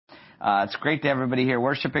It's great to have everybody here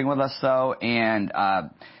worshiping with us, though. And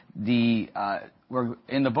we're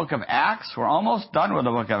in the book of Acts. We're almost done with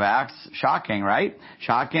the book of Acts. Shocking, right?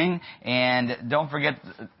 Shocking. And don't forget,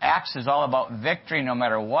 Acts is all about victory. No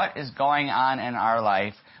matter what is going on in our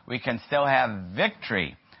life, we can still have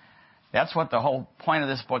victory. That's what the whole point of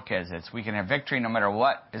this book is. It's we can have victory no matter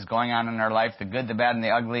what is going on in our life, the good, the bad, and the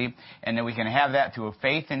ugly. And then we can have that through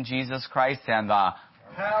faith in Jesus Christ and the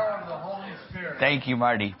power of the Holy Spirit. Thank you,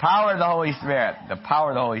 Marty. Power of the Holy Spirit. The power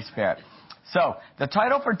of the Holy Spirit. So, the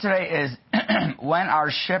title for today is When Our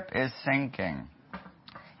Ship is Sinking.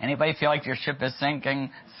 Anybody feel like your ship is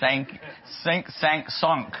sinking? Sunk,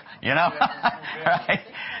 you know? Right?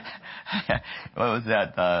 What was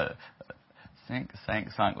that?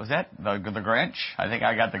 Sunk. Was that the Grinch? I think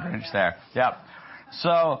I got the Grinch there. Yep.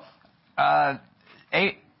 So,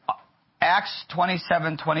 Acts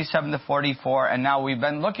 27 to 44, and now we've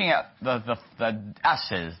been looking at the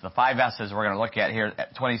S's, the 5 S's we're going to look at here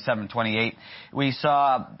at 27, 28. We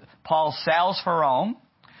saw Paul sails for Rome.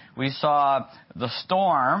 We saw the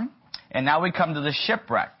storm, and now we come to the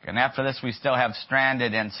shipwreck. And after this, we still have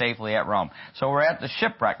stranded and safely at Rome. So we're at the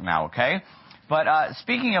shipwreck now, okay? But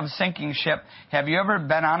speaking of sinking ship, have you ever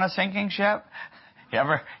been on a sinking ship? You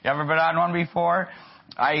ever been on one before?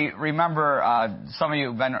 I remember some of you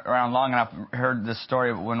have been around long enough heard this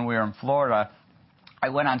story when we were in Florida. I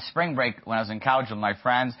went on spring break when I was in college with my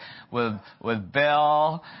friends, with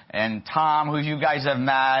Bill and Tom, who you guys have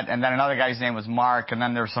met, and then another guy's name was Mark, and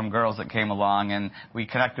then there were some girls that came along, and we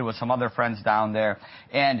connected with some other friends down there.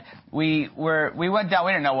 And we went down.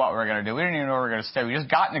 We didn't know what we were going to do. We didn't even know where we were going to stay. We just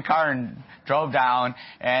got in the car and drove down,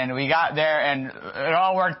 and we got there, and it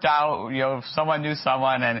all worked out. You know, someone knew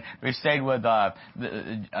someone, and we stayed with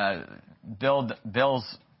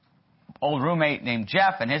Bill's old roommate named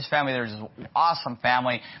Jeff and his family. They're just an awesome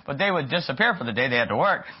family, but they would disappear for the day. They had to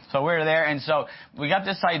work. So we were there, and so we got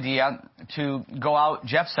this idea to go out.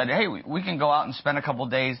 Jeff said, hey, we can go out and spend a couple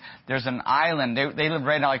of days. There's an island. They live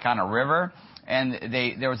right now like on a river, and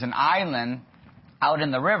there was an island out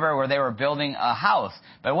in the river where they were building a house.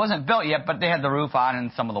 But it wasn't built yet, but they had the roof on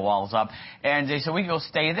and some of the walls up. And they said, we can go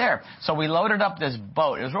stay there. So we loaded up this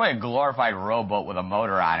boat. It was really a glorified rowboat with a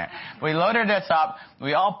motor on it. We loaded this up.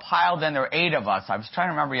 We all piled in. There were 8 of us. I was trying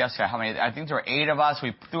to remember yesterday how many. I think there were 8 of us.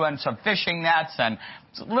 We threw in some fishing nets and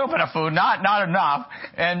a little bit of food, not enough.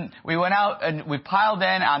 And we went out and we piled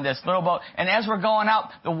in on this little boat. And as we're going out,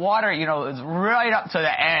 the water, you know, is right up to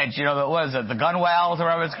the edge. You know, what is it, the gunwales or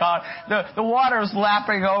whatever it's called? The water was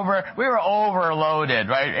lapping over. We were overloaded,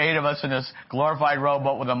 right? 8 of us in this glorified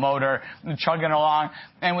rowboat with a motor chugging along.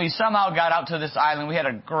 And we somehow got out to this island. We had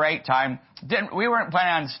a great time. We weren't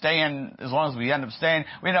planning on staying as long as we ended up staying.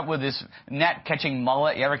 We ended up with this net catching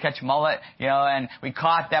mullet. You ever catch mullet? You know, and we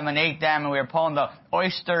caught them and ate them, and we were pulling the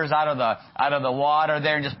oysters out of the water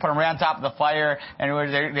there and just put them right on top of the fire,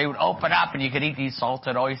 and they would open up and you could eat these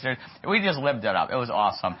salted oysters. We just lived it up. It was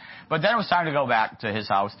awesome. But then it was time to go back to his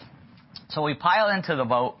house. So we pile into the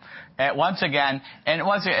boat once again, and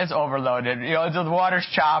once again, it's overloaded. You know, the water's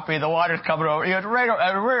choppy, the water's coming over. You know,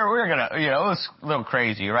 we're gonna, you know, it was a little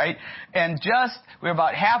crazy, right? And we were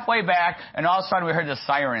about halfway back, and all of a sudden we heard the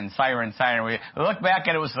siren. We looked back,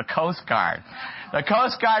 and it was the Coast Guard. The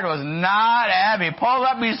Coast Guard was not happy. Pulled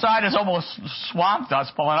up beside us, almost swamped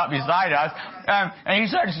us, pulling up beside us. And he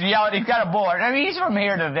starts yelling. He's got a bullhorn. I mean, he's from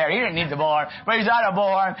here to there. He didn't need the bullhorn, but he's got a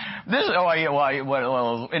bullhorn.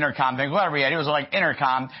 What intercom thing, whatever he had. He was like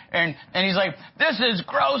intercom. And he's like, this is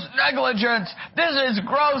gross negligence. This is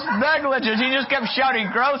gross negligence. He just kept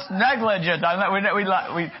shouting, gross negligence.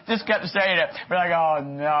 We just kept saying it. We're like, oh,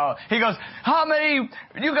 no. He goes, how many,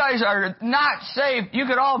 you guys are not safe. You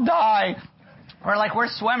could all die. We're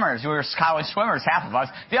swimmers. We were college swimmers, half of us.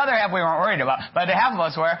 The other half we weren't worried about, but the half of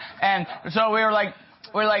us were. And so we were like,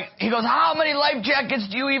 he goes, how many life jackets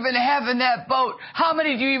do you even have in that boat? How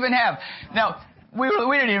many do you even have? Now, we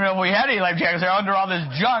didn't even know if we had any life jackets. They're under all this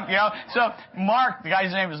junk, you know. So Mark, the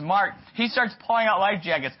guy's name is Mark, he starts pulling out life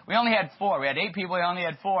jackets. We only had 4. We had 8 people. We only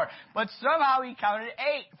had 4. But somehow he counted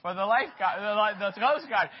 8 for the the Coast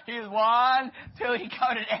Guard. He was 1, 2, he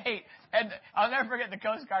counted 8. And I'll never forget the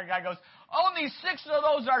Coast Guard guy goes, only 6 of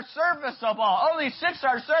those are serviceable. Only 6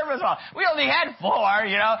 are serviceable. We only had 4,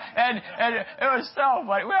 you know, and it was so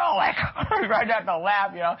funny. We were all like, right at the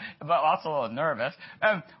laugh, you know, but also a little nervous.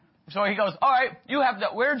 So he goes, all right, you have to,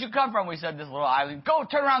 where'd you come from? We said, this little island. Go,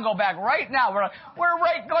 turn around, go back right now. We're going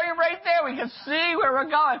right there. We can see where we're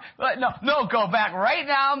going. But no, go back right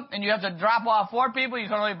now, and you have to drop off 4 people. You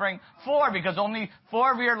can only bring 4 because only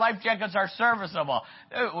 4 of your life jackets are serviceable.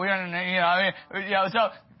 We don't,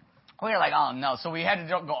 so We were like, oh no. So we had to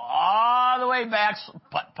go all the way back,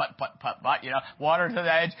 water to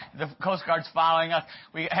the edge. The Coast Guard's following us.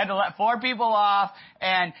 We had to let 4 people off,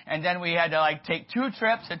 and then we had to take 2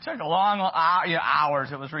 trips. It took a long,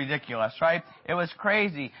 hours. It was ridiculous, right? It was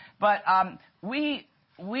crazy. But,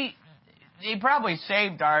 they probably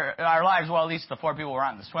saved our lives. Well, at least the 4 people who were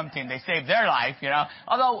on the swim team, they saved their life,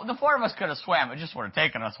 Although the 4 of us could have swam. It just would have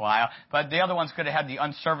taken us a while. But the other ones could have had the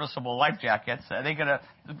unserviceable life jackets. They could have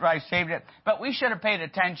probably saved it. But we should have paid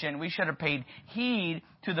attention. We should have paid heed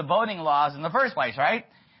to the boating laws in the first place, right?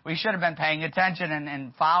 We should have been paying attention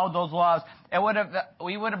and followed those laws.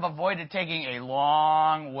 We would have avoided taking a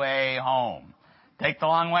long way home. Take the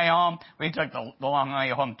long way home. We took the long way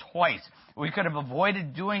home twice. We could have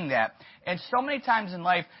avoided doing that. And so many times in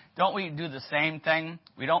life, don't we do the same thing?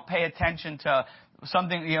 We don't pay attention to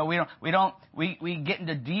something, we get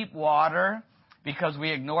into deep water because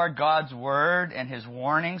we ignore God's word and his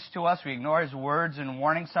warnings to us. We ignore his words and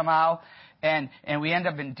warnings somehow. And we end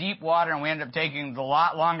up in deep water, and we end up taking the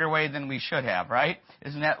lot longer way than we should have, right?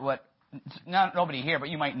 Isn't that what, nobody here, but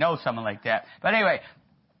you might know someone like that. But anyway,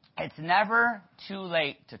 it's never too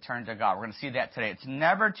late to turn to God. We're going to see that today. It's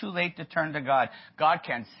never too late to turn to God. God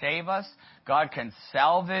can save us. God can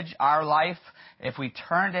salvage our life if we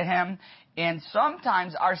turn to him. And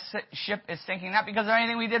sometimes our ship is sinking not because of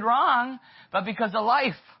anything we did wrong, but because of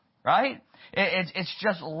life, right? It's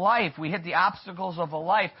just life. We hit the obstacles of a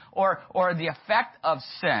life or the effect of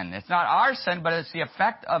sin. It's not our sin, but it's the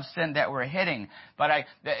effect of sin that we're hitting. And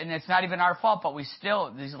it's not even our fault, but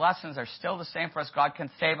these lessons are still the same for us. God can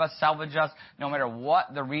save us, salvage us, no matter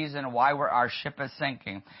what the reason why our ship is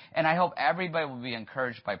sinking. And I hope everybody will be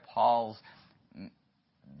encouraged by Paul's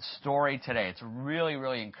story today. It's really,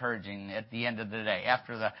 really encouraging at the end of the day.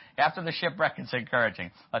 After the shipwreck, it's encouraging.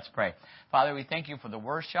 Let's pray. Father, we thank you for the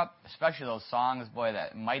worship, especially those songs. Boy,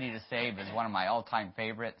 that Mighty to Save is one of my all-time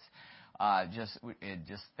favorites. Just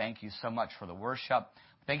thank you so much for the worship.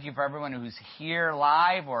 Thank you for everyone who's here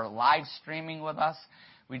live or live streaming with us.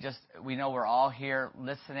 We know we're all here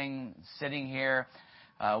listening, sitting here.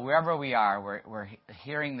 Wherever we are, we're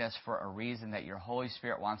hearing this for a reason, that your Holy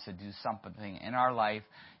Spirit wants to do something in our life.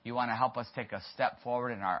 You want to help us take a step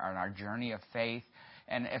forward in our journey of faith.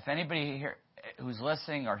 And if anybody here who's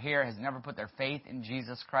listening or here has never put their faith in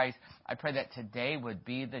Jesus Christ, I pray that today would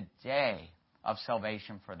be the day of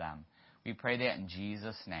salvation for them. We pray that in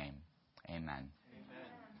Jesus' name. Amen.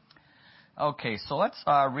 Okay, so let's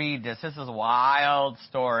read this. This is a wild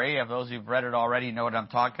story. If those who've read it already know what I'm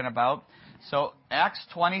talking about. So Acts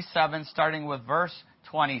 27, starting with verse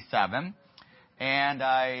 27. And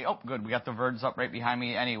good, we got the words up right behind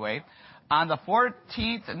me anyway. On the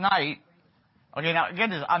 14th night, on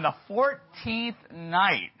the 14th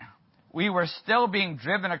night, we were still being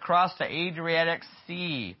driven across the Adriatic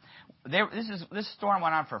Sea. This storm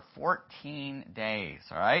went on for 14 days,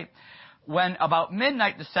 all right? When about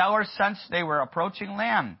midnight, the sailors sensed they were approaching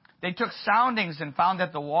land. They took soundings and found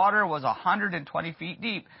that the water was 120 feet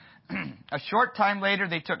deep. A short time later,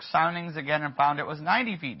 they took soundings again and found it was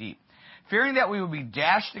 90 feet deep. Fearing that we would be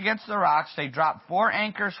dashed against the rocks, they dropped 4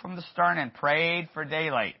 anchors from the stern and prayed for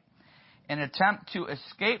daylight. In an attempt to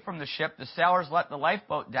escape from the ship, the sailors let the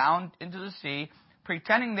lifeboat down into the sea,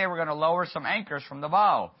 pretending they were going to lower some anchors from the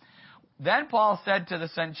bow. Then Paul said to the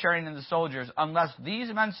centurion and the soldiers, "Unless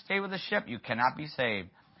these men stay with the ship, you cannot be saved."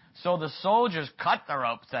 So the soldiers cut the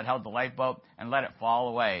ropes that held the lifeboat and let it fall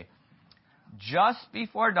away. Just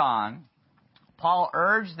before dawn, Paul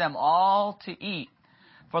urged them all to eat.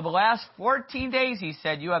 For the last 14 days, he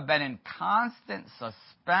said, you have been in constant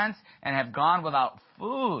suspense and have gone without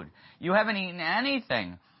food. You haven't eaten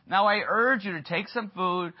anything. Now I urge you to take some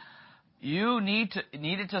food. You need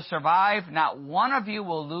it to survive. Not one of you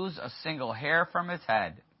will lose a single hair from his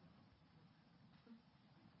head.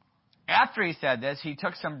 After he said this, he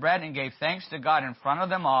took some bread and gave thanks to God in front of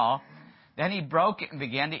them all. Then he broke it and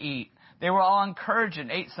began to eat. They were all encouraged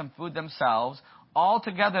and ate some food themselves.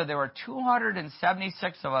 Altogether, there were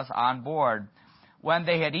 276 of us on board. When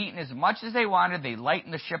they had eaten as much as they wanted, they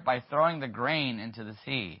lightened the ship by throwing the grain into the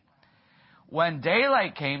sea. When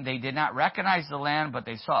daylight came, they did not recognize the land, but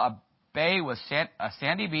they saw a bay with a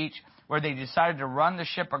sandy beach where they decided to run the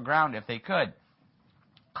ship aground if they could.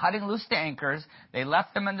 Cutting loose the anchors, they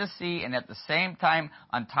left them in the sea and at the same time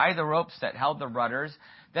untied the ropes that held the rudders.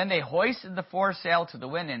 Then they hoisted the foresail to the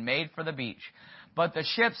wind and made for the beach. But the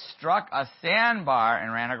ship struck a sandbar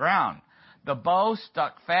and ran aground. The bow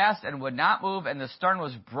stuck fast and would not move, and the stern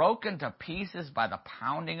was broken to pieces by the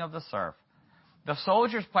pounding of the surf. The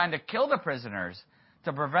soldiers planned to kill the prisoners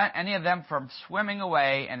to prevent any of them from swimming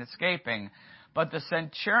away and escaping. But the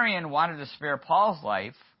centurion wanted to spare Paul's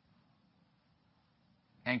life,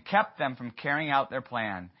 and kept them from carrying out their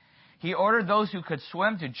plan. He ordered those who could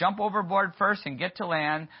swim to jump overboard first and get to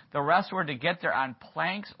land. The rest were to get there on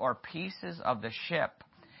planks or pieces of the ship.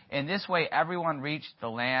 In this way, everyone reached the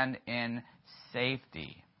land in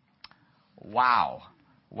safety. Wow.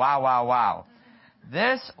 Wow, wow, wow.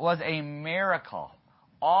 This was a miracle.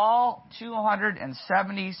 All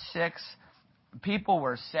 276 people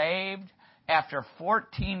were saved after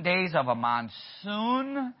 14 days of a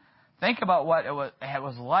monsoon. Think about what it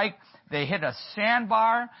was like. They hit a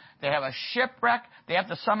sandbar. They have a shipwreck. They have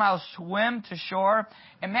to somehow swim to shore.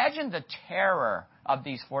 Imagine the terror of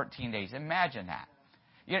these 14 days. Imagine that.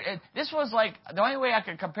 This was like, the only way I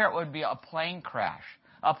could compare it would be a plane crash.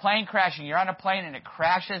 A plane crashing. You're on a plane and it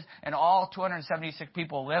crashes and all 276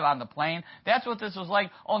 people live on the plane. That's what this was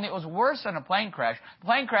like, only it was worse than a plane crash. The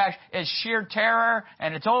plane crash is sheer terror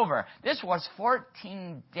and it's over. This was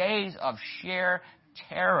 14 days of sheer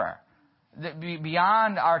terror.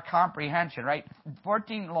 Beyond our comprehension, right?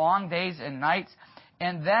 14 long days and nights.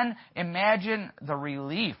 And then imagine the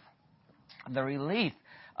relief. The relief.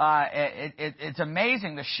 It's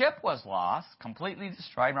amazing. The ship was lost, completely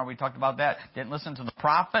destroyed. Remember we talked about that. Didn't listen to the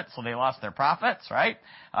prophets, so they lost their prophets, right?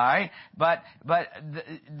 All right. But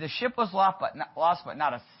the ship was lost, but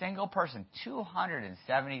not a single person.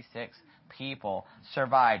 276 people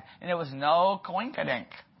survived, and it was no coinkydink.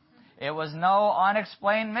 It was no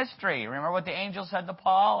unexplained mystery. Remember what the angel said to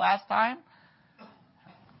Paul last time?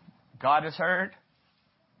 God has heard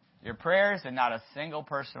your prayers, and not a single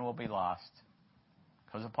person will be lost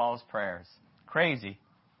because of Paul's prayers. Crazy.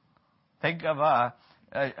 Think of a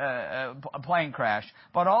plane crash.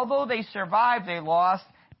 But although they survived, they lost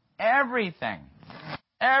everything.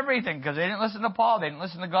 Everything, because they didn't listen to Paul. They didn't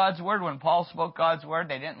listen to God's word. When Paul spoke God's word,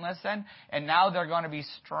 they didn't listen. And now they're going to be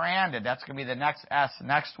stranded. That's going to be the next S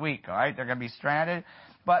next week, all right? They're going to be stranded.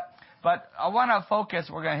 But I want to focus.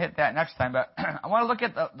 We're going to hit that next time. But I want to look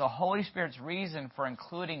at the Holy Spirit's reason for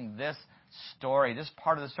including this story, this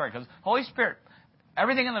part of the story. Because Holy Spirit,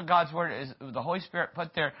 everything in God's word is the Holy Spirit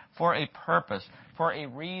put there for a purpose, for a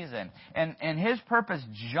reason. And His purpose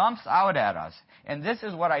jumps out at us. And this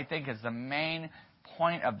is what I think is the main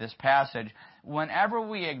point of this passage. Whenever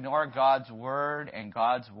we ignore God's word and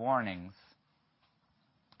God's warnings,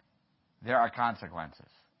 there are consequences.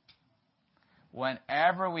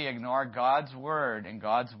 Whenever we ignore God's word and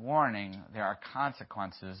God's warning, there are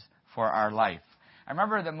consequences for our life. I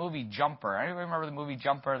remember the movie Jumper. Anybody remember the movie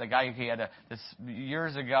Jumper? The guy who had this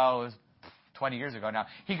years ago, it was 20 years ago now.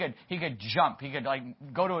 He could jump. He could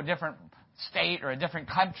go to a different state or a different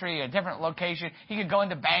country, a different location. He could go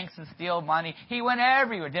into banks and steal money. He went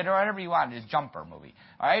everywhere, did whatever he wanted. His Jumper movie.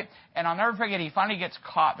 All right? And I'll never forget, he finally gets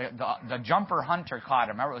caught. The Jumper hunter caught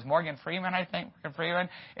him. Remember, it was Morgan Freeman, I think. Morgan Freeman.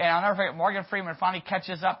 And I'll never forget, Morgan Freeman finally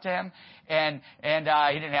catches up to him. And he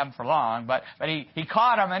didn't have him for long, but he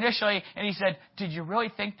caught him initially, and he said, "Did you really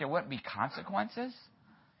think there wouldn't be consequences?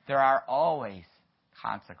 There are always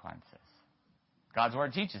consequences." God's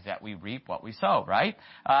word teaches that we reap what we sow, right?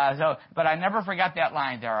 But I never forgot that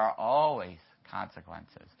line. There are always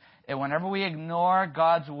consequences. And whenever we ignore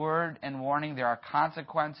God's word and warning, there are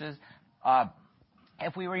consequences.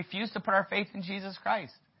 If we refuse to put our faith in Jesus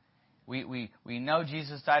Christ, we know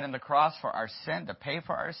Jesus died on the cross for our sin, to pay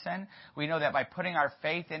for our sin. We know that by putting our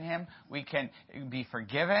faith in Him, we can be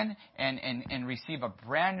forgiven and receive a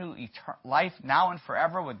brand new life now and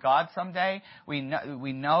forever with God someday. We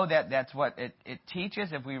know that that's what it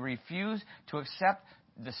teaches. If we refuse to accept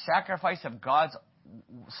the sacrifice of God's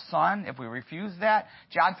Son, if we refuse that,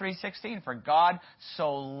 John 3:16, for God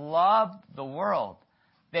so loved the world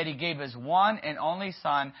that He gave His one and only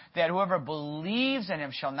Son, that whoever believes in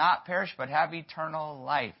Him shall not perish but have eternal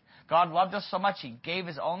life. God loved us so much, He gave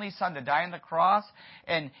His only Son to die on the cross.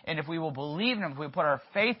 And if we will believe in Him, if we put our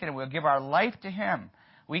faith in Him, we'll give our life to Him,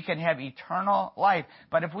 we can have eternal life.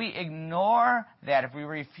 But if we ignore that, if we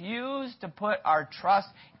refuse to put our trust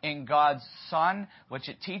in God's Son, which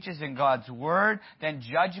it teaches in God's Word, then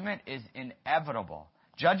judgment is inevitable.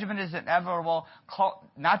 Judgment is inevitable,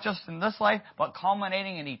 not just in this life, but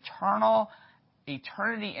culminating in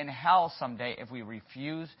eternity in hell someday if we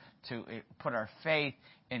refuse to put our faith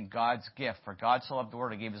in God's gift. For God so loved the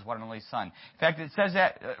world, He gave His one and only Son. In fact, it says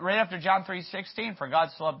that right after John 3:16, for God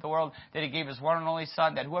so loved the world that He gave His one and only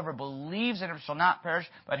Son, that whoever believes in Him shall not perish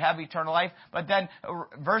but have eternal life. But then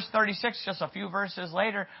verse 36, just a few verses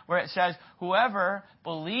later, where it says, whoever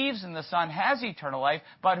believes in the Son has eternal life,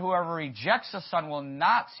 but whoever rejects the Son will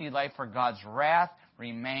not see life, for God's wrath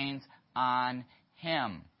remains on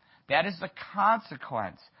him. That is the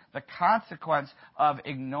consequence. the consequence of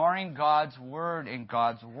ignoring God's word and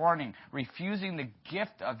God's warning, refusing the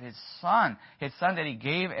gift of His Son that He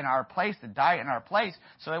gave in our place, to die in our place,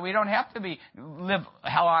 so that we don't have to live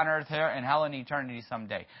hell on earth here and hell in eternity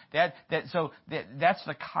someday. That's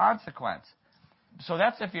the consequence. So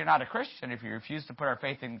that's if you're not a Christian. If you refuse to put our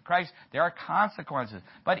faith in Christ, there are consequences.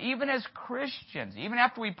 But even as Christians, even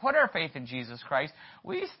after we put our faith in Jesus Christ,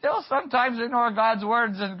 we still sometimes ignore God's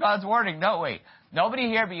words and God's wording, don't we? Nobody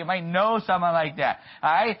here, but you might know someone like that.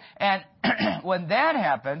 All right? And when that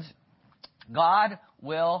happens, God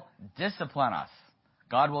will discipline us.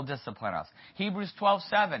 God will discipline us. Hebrews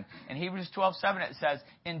 12:7. In Hebrews 12:7 it says,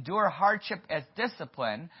 endure hardship as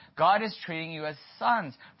discipline. God is treating you as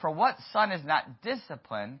sons. For what son is not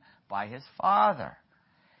disciplined by his father?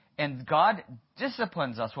 And God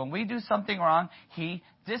disciplines us. When we do something wrong, He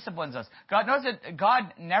disciplines us. God knows that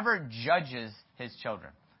God never judges His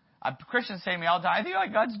children. Christians say to me all the time, I think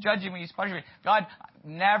like God's judging me, He's punishing me. God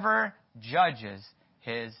never judges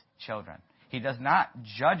His children. He does not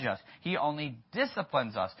judge us. He only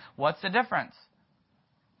disciplines us. What's the difference?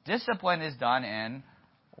 Discipline is done in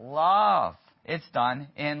love. It's done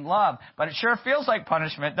in love. But it sure feels like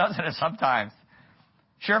punishment, doesn't it, sometimes?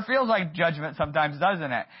 Sure feels like judgment sometimes,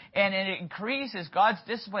 doesn't it? And it increases, God's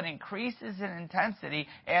discipline increases in intensity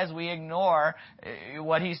as we ignore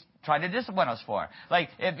what He's trying to discipline us for. Like,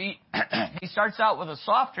 if He starts out with a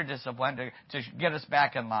softer discipline to get us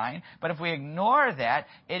back in line, but if we ignore that,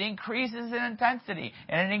 it increases in intensity.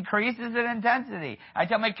 And it increases in intensity. I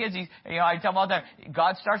tell my kids, I tell them all the time,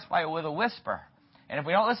 God starts with a whisper. And if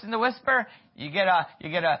we don't listen to whisper, you get a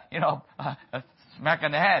smack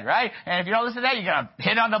on the head, right? And if you don't listen to that, you get a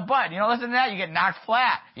hit on the butt. You don't listen to that, you get knocked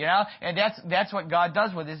flat, And that's what God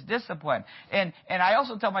does with His discipline. And I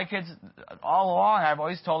also tell my kids all along, I've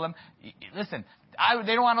always told them, listen,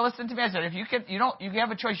 they don't want to listen to me. I said, if you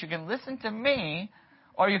have a choice. You can listen to me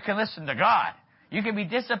or you can listen to God. You can be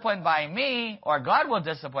disciplined by me, or God will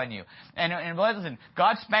discipline you. And listen,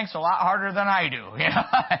 God spanks a lot harder than I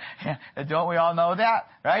do. Don't we all know that,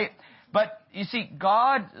 right? But you see,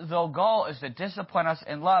 God's goal is to discipline us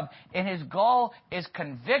in love, and His goal is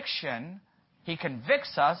conviction. He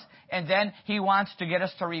convicts us, and then He wants to get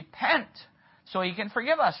us to repent so He can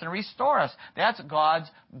forgive us and restore us. That's God's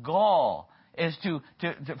goal, is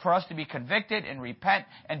for us to be convicted and repent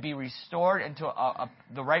and be restored into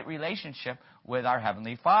the right relationship with our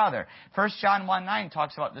Heavenly Father. 1 John 1:9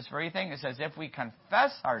 talks about this very thing. It says, if we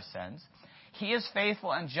confess our sins, He is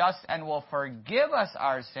faithful and just and will forgive us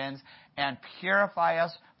our sins and purify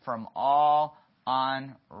us from all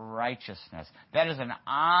unrighteousness. That is an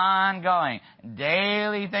ongoing,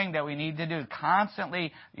 daily thing that we need to do.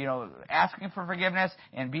 Constantly, asking for forgiveness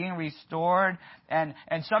and being restored. And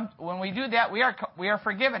when we do that, we are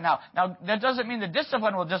forgiven. Now that doesn't mean the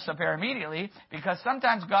discipline will disappear immediately, because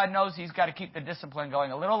sometimes God knows He's got to keep the discipline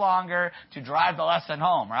going a little longer to drive the lesson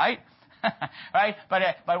home, right? Right?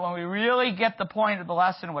 But when we really get the point of the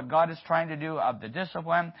lesson, what God is trying to do of the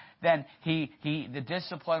discipline, then the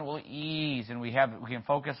discipline will ease, and we can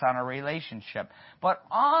focus on our relationship. But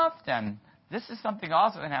often, this is something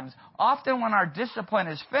also that happens. Often when our discipline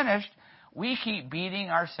is finished, we keep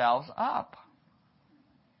beating ourselves up.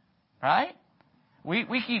 Right?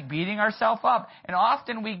 We keep beating ourselves up. And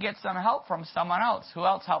often we get some help from someone else. Who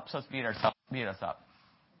else helps us beat us up?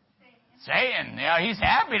 Satan. He's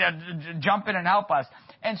happy to jump in and help us.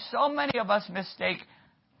 And so many of us mistake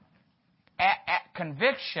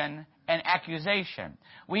conviction and accusation.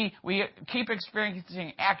 We keep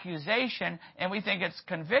experiencing accusation and we think it's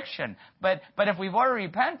conviction. But if we've already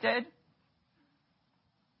repented,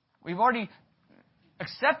 we've already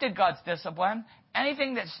accepted God's discipline,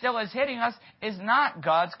 anything that still is hitting us is not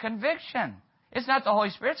God's conviction. It's not the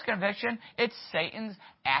Holy Spirit's conviction. It's Satan's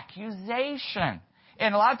accusation.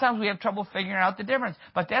 And a lot of times we have trouble figuring out the difference.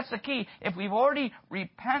 But that's the key. If we've already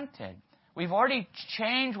repented, we've already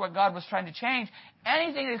changed what God was trying to change,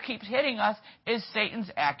 anything that keeps hitting us is Satan's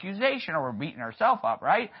accusation, or we're beating ourselves up,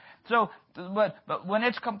 right? So, but when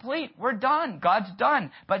it's complete, we're done. God's done.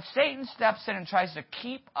 But Satan steps in and tries to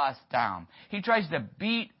keep us down. He tries to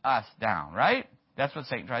beat us down, right? That's what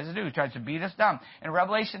Satan tries to do. He tries to beat us down. In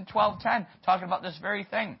Revelation 12:10, talking about this very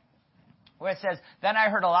thing, where it says, then I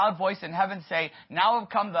heard a loud voice in heaven say, now have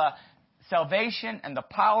come the salvation and the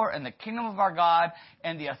power and the kingdom of our God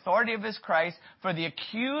and the authority of His Christ, for the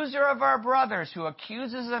accuser of our brothers who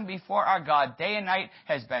accuses them before our God day and night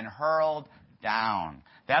has been hurled down.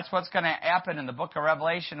 That's what's going to happen in the book of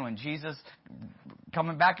Revelation when Jesus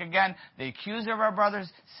coming back again. The accuser of our brothers,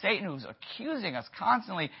 Satan, who's accusing us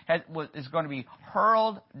constantly, is going to be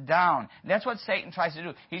hurled down. And that's what Satan tries to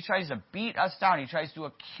do. He tries to beat us down. He tries to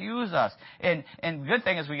accuse us. And the good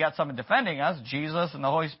thing is we got someone defending us, Jesus and the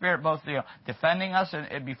Holy Spirit, both defending us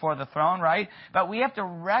and before the throne, right? But we have to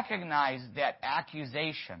recognize that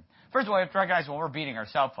accusation. First of all, we have to recognize when we're beating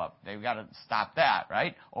ourselves up. We've got to stop that,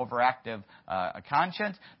 right? Overactive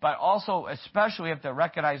conscience. But also, especially, we have to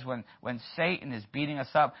recognize when Satan is beating us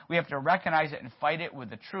up, we have to recognize it and fight it with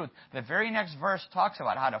the truth. The very next verse talks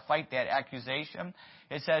about how to fight that accusation.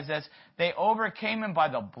 It says this, they overcame him by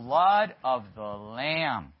the blood of the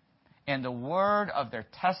Lamb and the word of their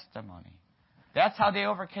testimony. That's how they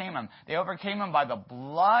overcame him. They overcame him by the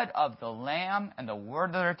blood of the Lamb and the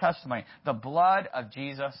word of their testimony. The blood of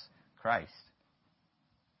Jesus Christ.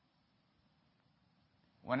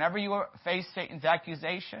 Whenever you face Satan's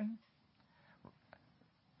accusation,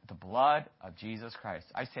 the blood of Jesus Christ.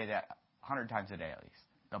 I say that 100 times a day at least.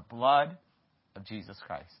 The blood of Jesus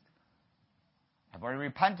Christ. I've already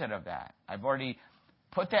repented of that. I've already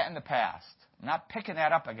put that in the past. I'm not picking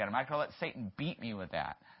that up again. I'm not going to let Satan beat me with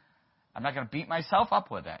that. I'm not going to beat myself up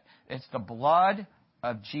with it. It's the blood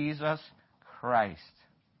of Jesus Christ.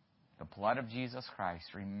 The blood of Jesus Christ.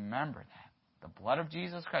 Remember that. The blood of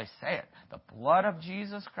Jesus Christ. Say it. The blood of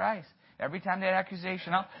Jesus Christ. Every time that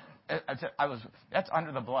accusation up, that's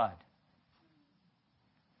under the blood.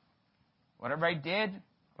 Whatever I did,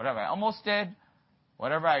 whatever I almost did,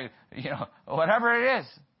 whatever it is,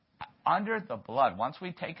 under the blood. Once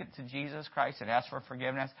we take it to Jesus Christ and ask for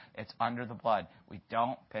forgiveness, it's under the blood. We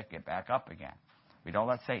don't pick it back up again. We don't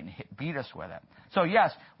let Satan beat us with it. So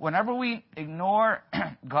yes, whenever we ignore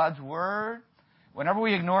God's word, whenever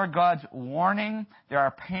we ignore God's warning, there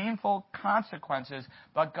are painful consequences,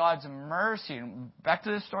 but God's mercy, and back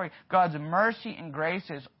to this story, God's mercy and grace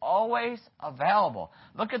is always available.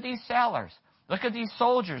 Look at these sailors. Look at these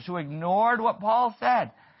soldiers who ignored what Paul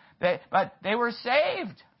said. But they were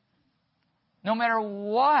saved. No matter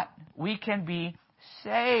what, we can be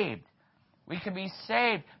saved. We can be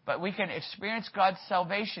saved, but we can experience God's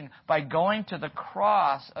salvation by going to the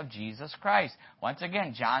cross of Jesus Christ. Once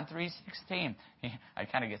again, John 3:16. I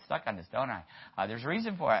kind of get stuck on this, don't I? There's a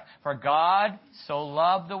reason for it. For God so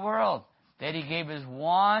loved the world that he gave his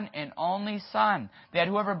one and only Son, that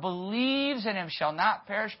whoever believes in him shall not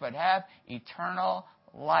perish but have eternal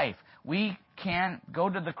life. We can go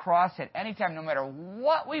to the cross at any time, no matter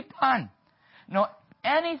what we've done. No,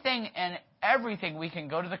 anything and everything, we can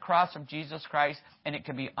go to the cross of Jesus Christ, and it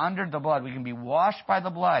can be under the blood. We can be washed by the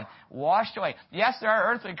blood, washed away. Yes, there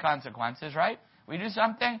are earthly consequences, right? We do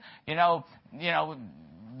something, we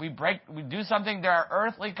do something, there are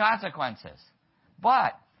earthly consequences.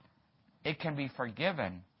 But it can be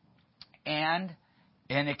forgiven, and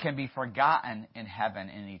it can be forgotten in heaven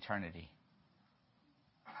in eternity.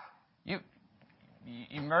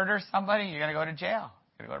 You murder somebody, you're going to go to jail.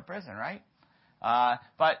 You're going to go to prison, right?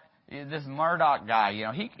 But this Murdoch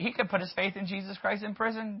guy, he could put his faith in Jesus Christ in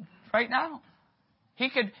prison right now.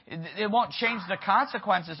 It won't change the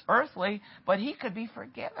consequences earthly, but he could be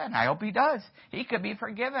forgiven. I hope he does. He could be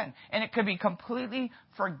forgiven. And it could be completely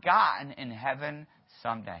forgotten in heaven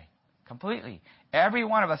someday. Completely. Every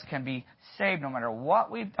one of us can be saved no matter what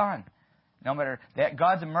we've done. No matter that,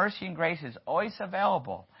 God's mercy and grace is always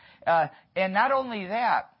available. And not only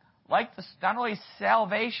that, not only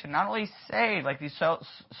salvation, not only saved, like these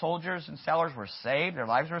soldiers and sailors were saved, their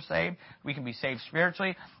lives were saved, we can be saved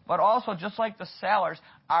spiritually, but also, just like the sailors,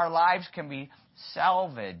 our lives can be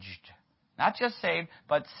salvaged. Not just saved,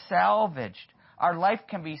 but salvaged. Our life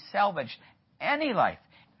can be salvaged. Any life,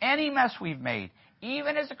 any mess we've made,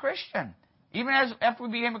 even as a Christian. Even as after we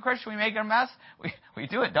became a Christian, we make a mess. We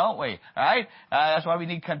do it, don't we? All right? That's why we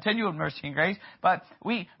need continual mercy and grace. But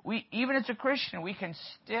we even as a Christian, we can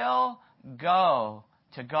still go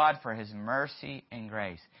to God for his mercy and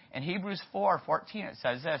grace. In Hebrews 4:14, it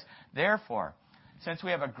says this, therefore, since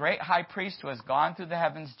we have a great high priest who has gone through the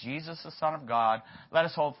heavens, Jesus, the Son of God, let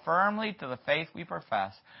us hold firmly to the faith we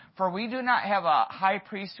profess. For we do not have a high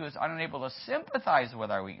priest who is unable to sympathize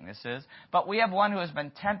with our weaknesses, but we have one who has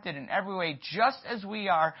been tempted in every way just as we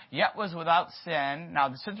are, yet was without sin.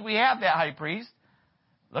 Now, since we have that high priest,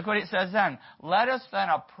 look what it says then. Let us then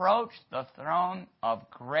approach the throne of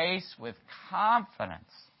grace with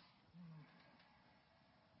confidence,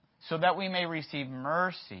 so that we may receive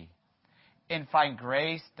mercy and find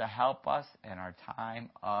grace to help us in our time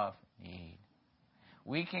of need.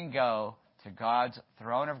 We can go to God's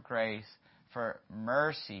throne of grace for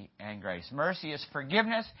mercy and grace. Mercy is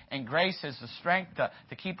forgiveness, and grace is the strength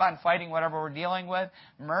to keep on fighting whatever we're dealing with.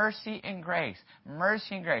 Mercy and grace.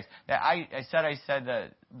 Mercy and grace. I said the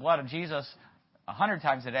blood of Jesus 100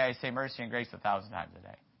 times a day. I say mercy and grace 1,000 times a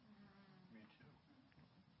day.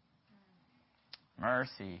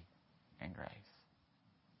 Mercy and grace.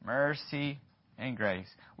 Mercy and grace.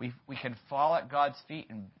 We can fall at God's feet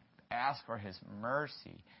and ask for His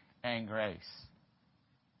mercy and grace.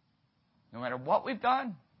 No matter what we've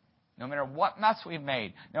done, no matter what mess we've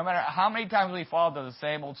made, no matter how many times we fall to the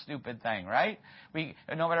same old stupid thing, right?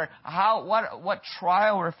 No matter what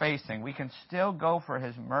trial we're facing, we can still go for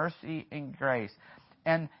His mercy and grace.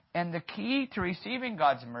 And the key to receiving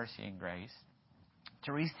God's mercy and grace,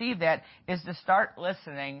 to receive that, is to start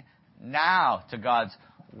listening now to God's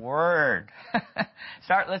Word.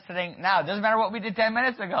 Start listening now. Doesn't matter what we did 10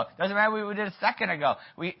 minutes ago. Doesn't matter what we did a second ago.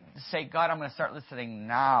 We say, God, I'm going to start listening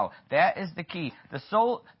now. That is the key. The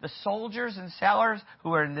soldiers and sailors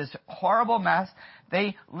who are in this horrible mess,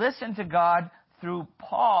 they listened to God through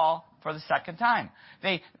Paul for the second time.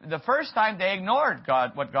 The first time they ignored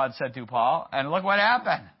God, what God said to Paul, and look what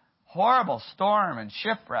happened. Horrible storm and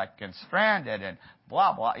shipwreck and stranded and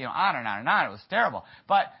blah, blah, on and on and on. It was terrible.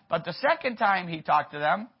 But the second time he talked to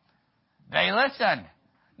them, they listened.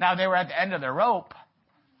 Now they were at the end of their rope.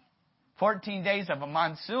 14 days of a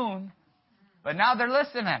monsoon. But now they're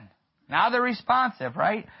listening. Now they're responsive,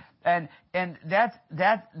 right? And that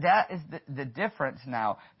is the difference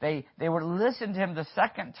now. They were listening to him the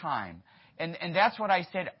second time. And that's what I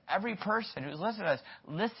said. Every person who's listening to us,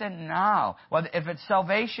 listen now. Well, if it's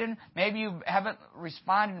salvation, maybe you haven't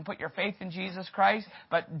responded and put your faith in Jesus Christ,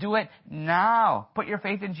 but do it now. Put your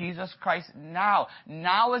faith in Jesus Christ now.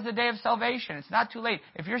 Now is the day of salvation. It's not too late.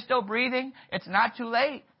 If you're still breathing, it's not too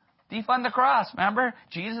late. Thief on the cross, remember?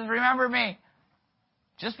 Jesus, remember me.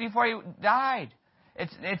 Just before he died.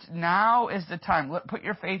 It's now is the time. Put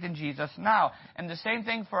your faith in Jesus now. And the same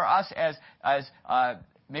thing for us as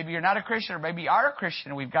maybe you're not a Christian, or maybe you are a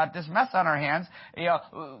Christian. We've got this mess on our hands.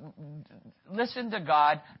 Listen to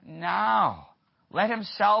God now. Let Him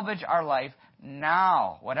salvage our life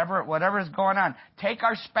now. Whatever is going on. Take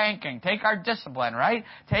our spanking. Take our discipline, right?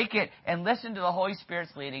 Take it and listen to the Holy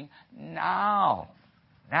Spirit's leading now.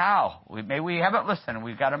 Now. Maybe we haven't listened.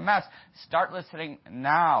 We've got a mess. Start listening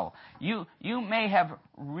now. You may have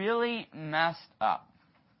really messed up.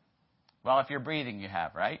 Well, if you're breathing, you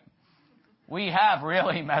have, right? We have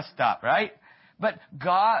really messed up, right? But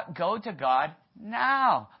go to God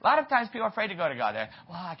now. A lot of times people are afraid to go to God. They're,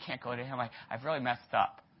 well, I can't go to Him. I've really messed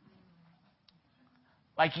up.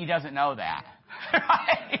 Like He doesn't know that.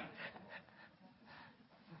 Right?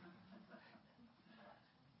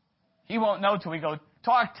 He won't know till we go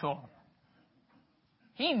talk to Him.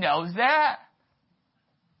 He knows that.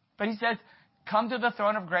 But He says, come to the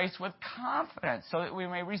throne of grace with confidence so that we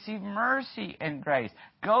may receive mercy and grace.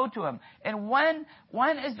 Go to Him. And when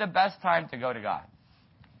is the best time to go to God?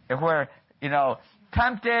 If we're,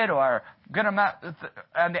 tempted or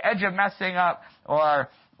on the edge of messing up, or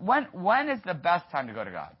when is the best time to go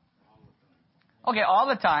to God? Okay, all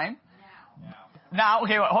the time. Now,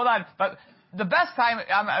 okay, hold on. But the best time,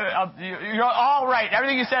 you're all right.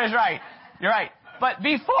 Everything you said is right. You're right. But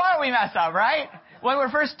before we mess up, right? When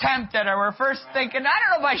we're first tempted, or we're first thinking, I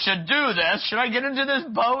don't know if I should do this. Should I get into this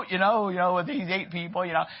boat? With these 8 people.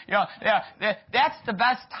 That's the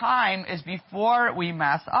best time, is before we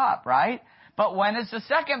mess up, right? But when is the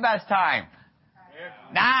second best time?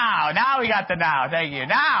 Now we got the now. Thank you.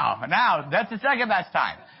 Now, that's the second best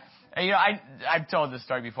time. I've told this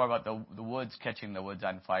story before about the woods, catching the woods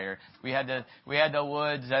on fire. We had the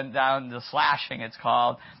woods and down the slashing, it's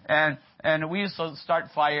called, and we used to start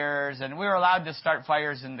fires, and we were allowed to start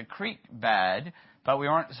fires in the creek bed, but we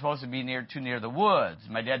weren't supposed to be too near the woods.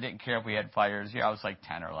 My dad didn't care if we had fires. I was like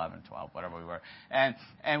 10 or 11, 12, whatever we were, and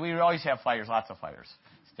we would always have fires, lots of fires.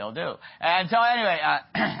 Still do. And so anyway,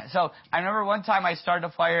 so I remember one time I started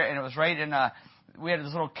a fire, and it was right in we had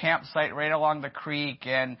this little campsite right along the creek,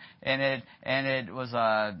 and it was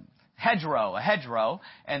a hedgerow,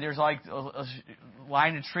 and there's like a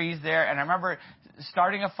line of trees there. And I remember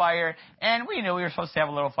starting a fire, and we knew we were supposed to have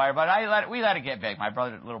a little fire, but we let it get big. My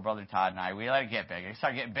little brother Todd and I, we let it get big. It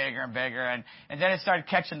started getting bigger and bigger, and then it started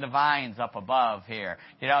catching the vines up above here.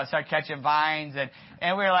 It started catching vines,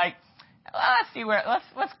 and we were like,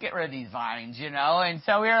 let's get rid of these vines, And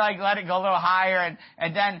so we were like, let it go a little higher,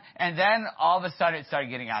 and then all of a sudden it started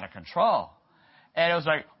getting out of control. And it was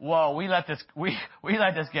like, whoa, we let this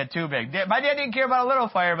get too big. My dad didn't care about a little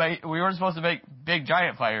fire, but we weren't supposed to make big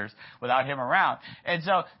giant fires without him around. And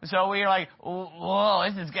so we were like, whoa,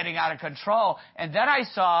 this is getting out of control. And then I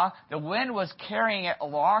saw the wind was carrying it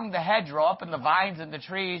along the hedgerow, up in the vines and the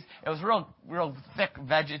trees. It was real thick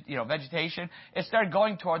vegetation. It started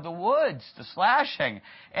going toward the woods, the slashing.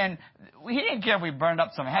 And he didn't care if we burned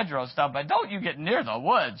up some hedgerow stuff, but don't you get near the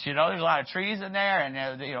woods. There's a lot of trees in there, and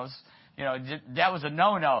that was a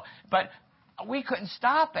no-no. But we couldn't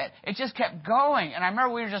stop it. It just kept going. And I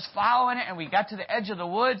remember we were just following it, and we got to the edge of the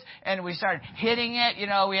woods, and we started hitting it.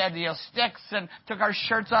 We had sticks and took our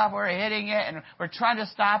shirts off. We were hitting it, and we're trying to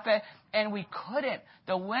stop it, and we couldn't.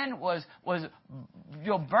 The wind was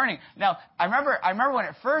burning. Now, I remember when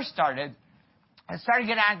it first started, it started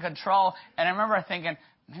getting out of control, and I remember thinking,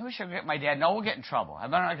 maybe we should get my dad. No, we'll get in trouble.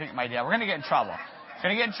 I'm not going to get my dad. We're going to get in trouble.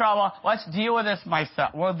 Going to get in trouble. Let's deal with this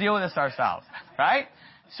myself. We'll deal with this ourselves, right?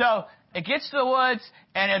 So it gets to the woods,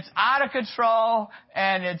 and it's out of control,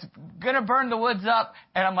 and it's going to burn the woods up.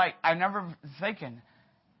 And I'm like, I remember thinking,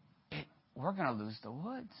 we're going to lose the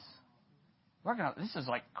woods. This is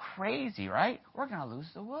like crazy, right? We're going to lose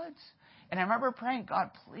the woods. And I remember praying, God,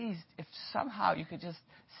 please, if somehow you could just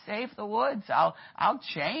save the woods, I'll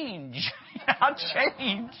change. I'll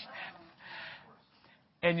change.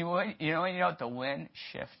 And you know what? The wind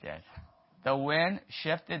shifted. The wind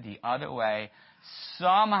shifted the other way.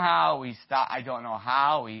 Somehow we stopped. I don't know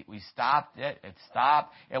how. We stopped it. It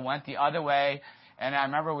stopped. It went the other way. And I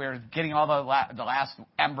remember we were getting all the last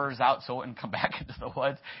embers out so it wouldn't come back into the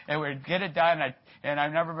woods. And we'd get it done. I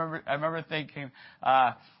remember thinking,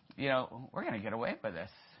 we're going to get away with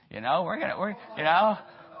this. We're going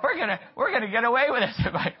to get away with this.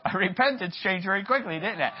 My repentance changed very quickly,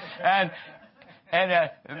 didn't it? And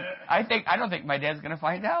I don't think my dad's going to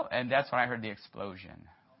find out. And that's when I heard the explosion.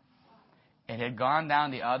 It had gone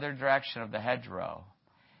down the other direction of the hedgerow.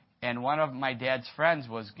 And one of my dad's friends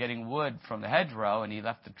was getting wood from the hedgerow, and he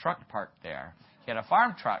left the truck parked there. He had a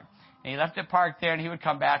farm truck. And he left it parked there, and he would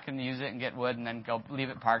come back and use it and get wood and then go leave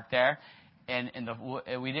it parked there. And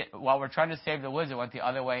while we're trying to save the woods, it went the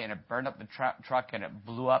other way, and it burned up the truck, and it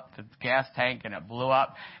blew up the gas tank, and it blew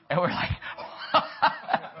up. And we're like...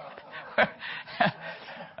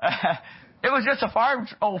 It was just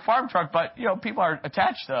old farm truck, but people are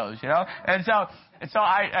attached to those, And so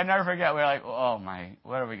I never forget. We were like, oh my,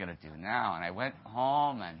 what are we gonna do now? And I went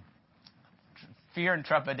home and fear and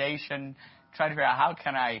trepidation, trying to figure out how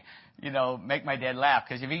can I, make my dad laugh,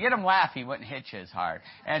 because if you get him laugh, he wouldn't hitch as hard.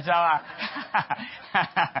 And so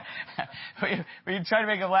we tried to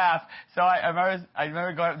make him laugh. So I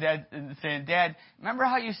remember going up to Dad and saying, Dad, remember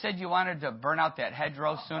how you said you wanted to burn out that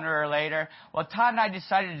hedgerow sooner or later? Well, Todd and I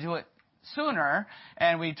decided to do it sooner,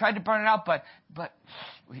 and we tried to burn it out, but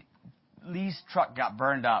Lee's truck got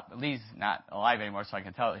burned up. Lee's not alive anymore, so I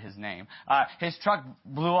can tell his name. His truck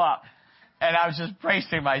blew up, and I was just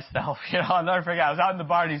bracing myself. I'll never forget. I was out in the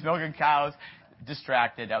barn, he's milking cows,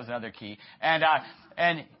 distracted. That was another key. And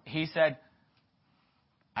he said,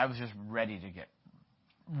 I was just ready to get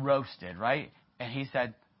roasted, right? And he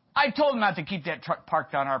said, I told him not to keep that truck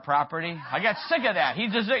parked on our property. I got sick of that. He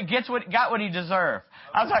got what he deserved.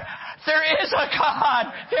 I was like, there is a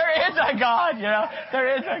God. There is a God.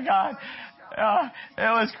 There is a God. It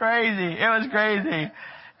was crazy. It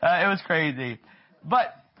was crazy.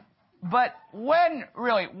 But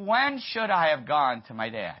when should I have gone to my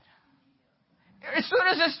dad? As soon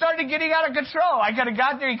as it started getting out of control. I could have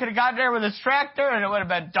got there. He could have got there with his tractor, and it would have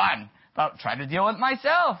been done. But trying to deal with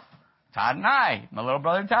myself. Todd and I, my little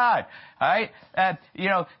brother Todd, all right?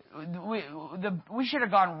 We should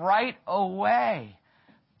have gone right away.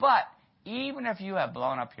 But even if you have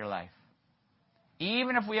blown up your life,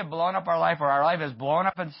 even if we have blown up our life, or our life is blown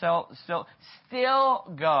up and still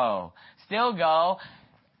go. Still go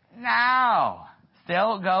now.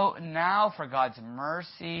 Still go now for God's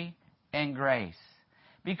mercy and grace.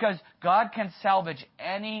 Because God can salvage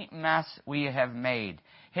any mess we have made.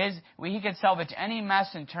 He can salvage any mess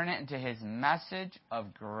and turn it into His message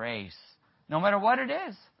of grace. No matter what it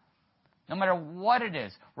is. No matter what it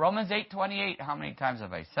is. Romans 8:28. How many times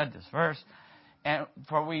have I said this verse? And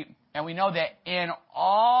we know that in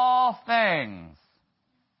all things.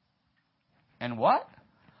 In what?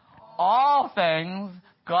 All things,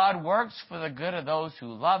 God works for the good of those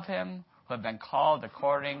who love Him, who have been called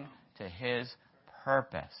according to His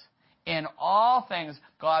purpose. In all things,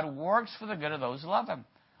 God works for the good of those who love Him.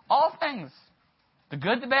 All things. The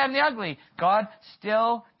good, the bad, and the ugly. God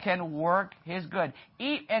still can work His good.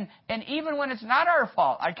 And even when it's not our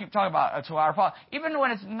fault. I keep talking about to our fault. Even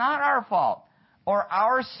when it's not our fault or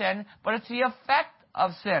our sin, but it's the effect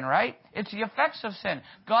of sin, right? It's the effects of sin.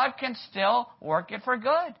 God can still work it for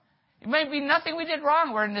good. It may be nothing we did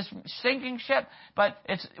wrong. We're in this sinking ship, but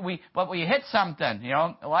we hit something,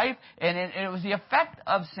 life, and it was the effect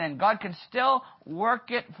of sin. God can still work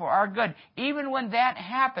it for our good, even when that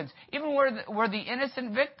happens. Even we're the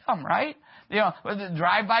innocent victim, right? With the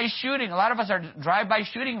drive-by shooting. A lot of us are drive-by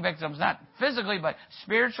shooting victims, not physically, but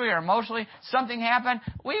spiritually or emotionally. Something happened.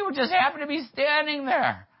 We would just happen to be standing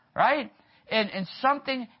there, right? And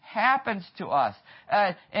something happens to us.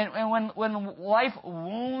 And when life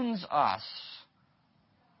wounds us,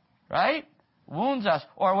 right? Wounds us.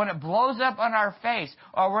 Or when it blows up on our face.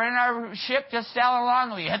 Or we're in our ship just sailing along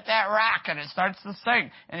and we hit that rock and it starts to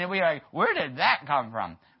sink. And then we're like, where did that come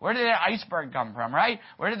from? Where did that iceberg come from, right?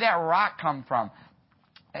 Where did that rock come from?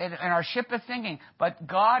 And our ship is sinking. But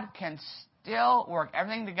God can still work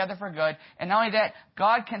everything together for good. And not only that,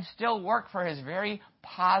 God can still work for His very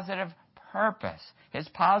positive purpose. His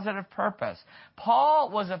positive purpose.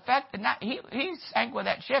 Paul was affected. He sank with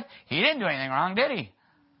that ship. He didn't do anything wrong, did he?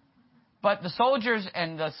 But the soldiers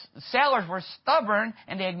and the sailors were stubborn,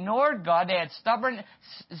 and they ignored God. They had stubborn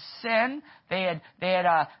sin. They had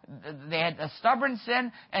a stubborn sin,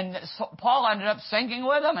 and Paul ended up sinking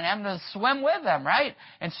with them and having to swim with them, right?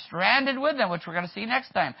 And stranded with them, which we're going to see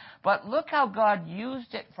next time. But look how God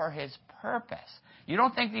used it for His purpose. You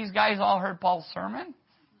don't think these guys all heard Paul's sermon?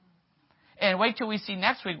 And wait till we see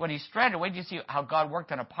next week when he's stranded. Wait till you see how God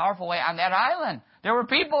worked in a powerful way on that island. There were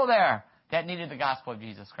people there that needed the gospel of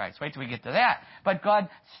Jesus Christ. Wait till we get to that. But God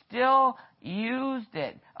still used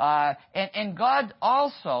it. And God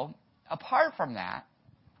also, apart from that,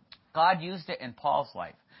 God used it in Paul's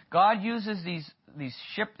life. God uses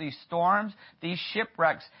these storms, these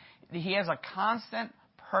shipwrecks. He has a constant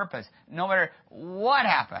purpose. No matter what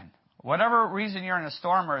happened. Whatever reason you're in a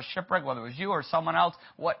storm or a shipwreck, whether it was you or someone else,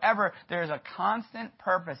 whatever, there's a constant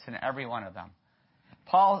purpose in every one of them.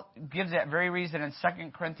 Paul gives that very reason in 2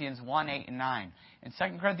 Corinthians 1, 8, and 9. In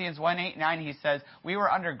 2 Corinthians 1, 8, and 9, he says, we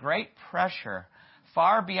were under great pressure,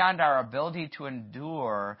 far beyond our ability to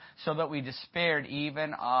endure, so that we despaired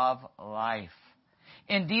even of life.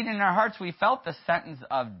 Indeed, in our hearts we felt the sentence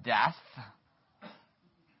of death.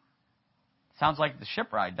 Sounds like the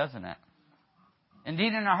ship ride, doesn't it?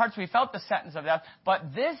 Indeed, in our hearts we felt the sentence of death,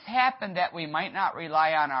 but this happened that we might not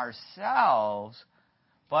rely on ourselves,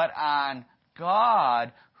 but on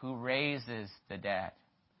God who raises the dead.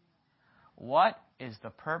 What is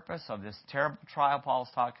the purpose of this terrible trial Paul's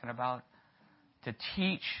talking about? To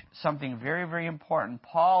teach something very, very important.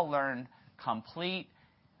 Paul learned complete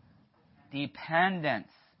dependence.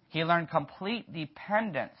 He learned complete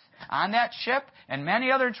dependence on that ship and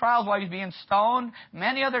many other trials while he was being stoned,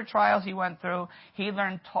 many other trials he went through. He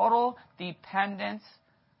learned total dependence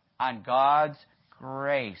on God's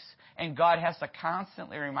grace. And God has to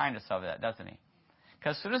constantly remind us of that, doesn't He?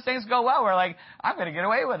 Because as soon as things go well, we're like, I'm going to get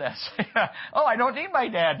away with this. Oh, I don't need my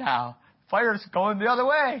dad now. Fire's going the other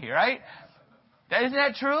way, right? Isn't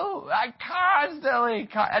that true? Constantly,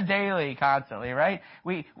 right?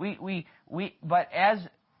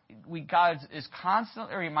 God is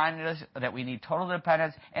constantly reminding us that we need total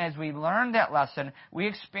dependence. And as we learn that lesson, we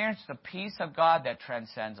experience the peace of God that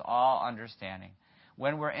transcends all understanding.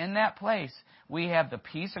 When we're in that place, we have the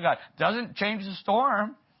peace of God. Doesn't change the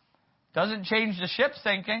storm. Doesn't change the ship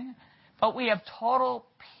sinking. But we have total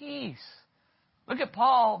peace. Look at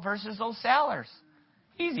Paul versus those sailors.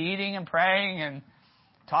 He's eating and praying and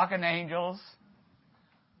talking to angels.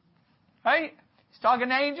 Right? He's talking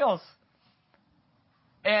to angels.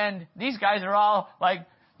 And these guys are all like,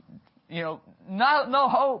 no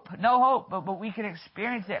hope. But we can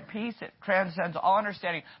experience that peace that transcends all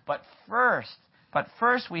understanding. But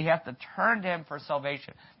first we have to turn to Him for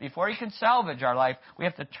salvation. Before He can salvage our life, we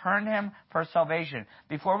have to turn to Him for salvation.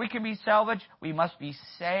 Before we can be salvaged, we must be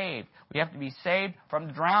saved. We have to be saved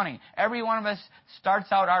from drowning. Every one of us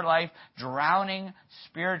starts out our life drowning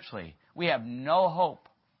spiritually. We have no hope.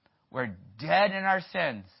 We're dead in our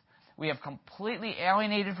sins. We have completely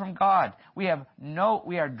alienated from God. We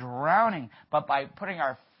are drowning. But by putting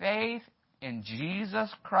our faith in Jesus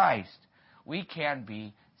Christ, we can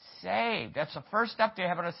be saved. That's the first step to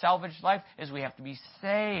having a salvaged life, is we have to be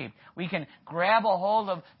saved. We can grab a hold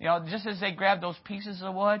of, just as they grabbed those pieces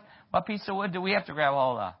of wood. What piece of wood do we have to grab a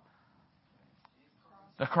hold of?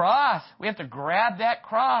 The cross. We have to grab that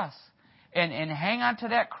cross. And hang on to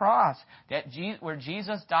that cross where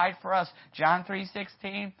Jesus died for us. John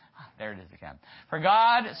 3:16. There it is again. For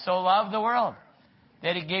God so loved the world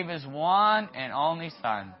that He gave His one and only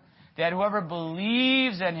Son, that whoever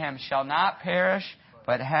believes in Him shall not perish,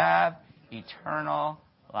 but have eternal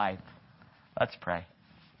life. Let's pray.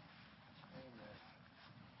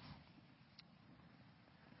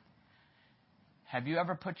 Have you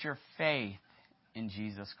ever put your faith in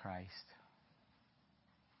Jesus Christ?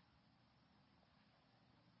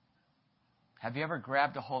 Have you ever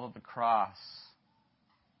grabbed a hold of the cross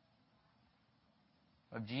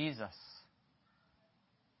of Jesus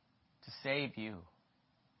to save you?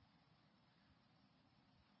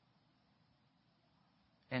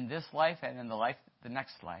 In this life and in the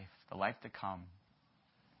next life, the life to come.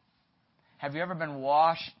 Have you ever been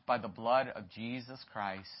washed by the blood of Jesus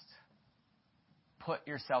Christ? Put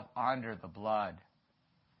yourself under the blood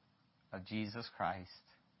of Jesus Christ.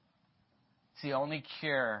 It's the only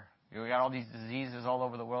cure. We got all these diseases all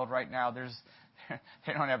over the world right now.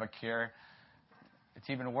 They don't have a cure. It's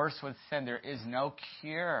even worse with sin. There is no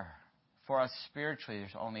cure for us spiritually.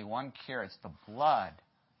 There's only one cure. It's the blood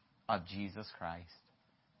of Jesus Christ.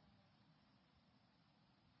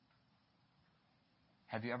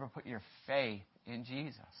 Have you ever put your faith in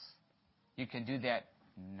Jesus? You can do that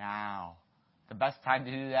now. The best time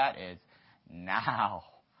to do that is now.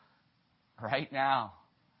 Right now.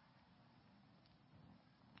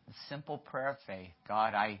 A simple prayer of faith.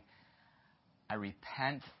 God, I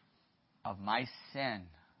repent of my sin,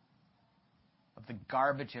 of the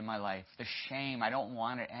garbage in my life, the shame. I don't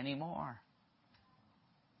want it anymore.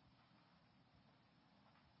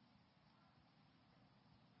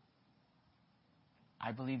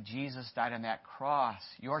 I believe Jesus died on that cross.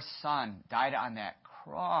 Your Son died on that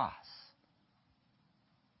cross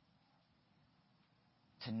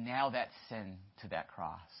to nail that sin to that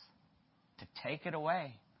cross, to take it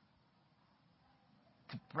away,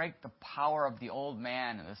 to break the power of the old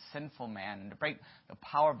man and the sinful man, and to break the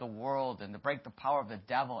power of the world, and to break the power of the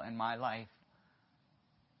devil in my life.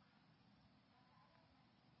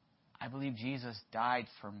 I believe Jesus died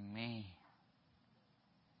for me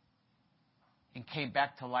and came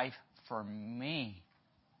back to life for me.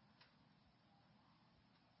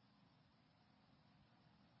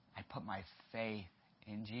 I put my faith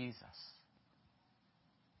in Jesus.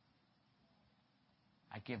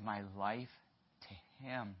 I give my life to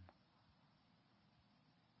Him.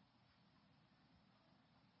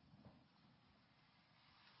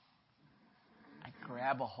 I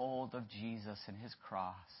grab a hold of Jesus and His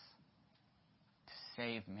cross to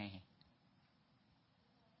save me.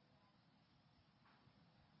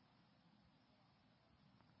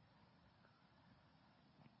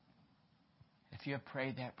 If you have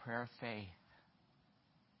prayed that prayer of faith,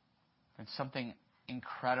 then something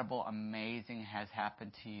incredible, amazing has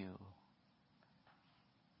happened to you.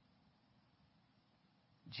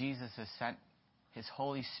 Jesus has sent His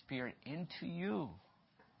Holy Spirit into you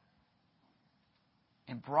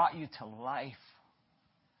and brought you to life.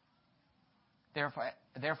 Therefore,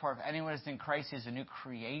 if anyone is in Christ, he is a new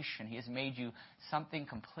creation. He has made you something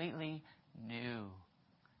completely new.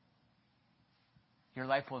 Your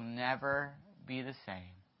life will never be the same.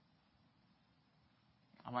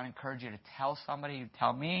 I want to encourage you to tell somebody. You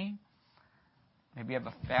tell me. Maybe you have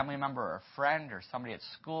a family member or a friend or somebody at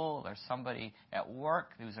school or somebody at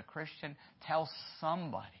work who's a Christian. Tell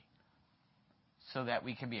somebody so that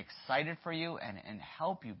we can be excited for you and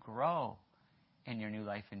help you grow in your new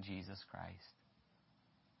life in Jesus Christ.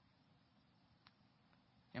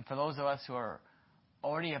 And for those of us who are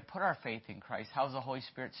already have put our faith in Christ, how's the Holy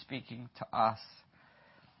Spirit speaking to us?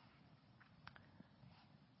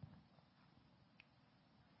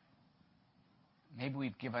 Maybe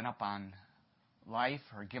we've given up on life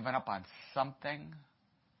or given up on something.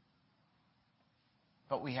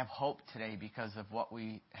 But we have hope today because of what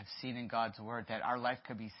we have seen in God's Word, that our life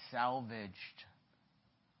could be salvaged.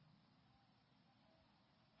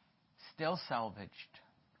 Still salvaged.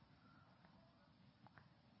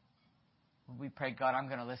 We pray, God, I'm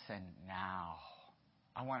going to listen now.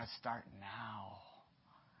 I want to start now.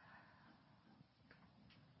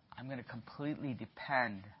 I'm going to completely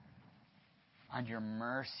depend on your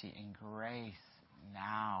mercy and grace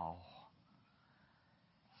now.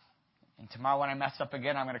 And tomorrow when I mess up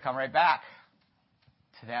again, I'm going to come right back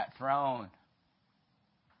to that throne,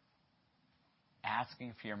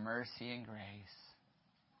 asking for your mercy and grace.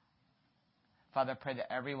 Father, I pray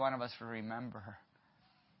that every one of us will remember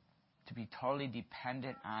to be totally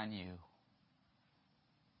dependent on you,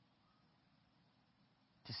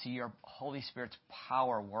 to see your Holy Spirit's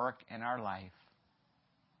power work in our life.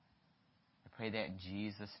 I pray that in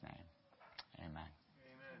Jesus' name. Amen.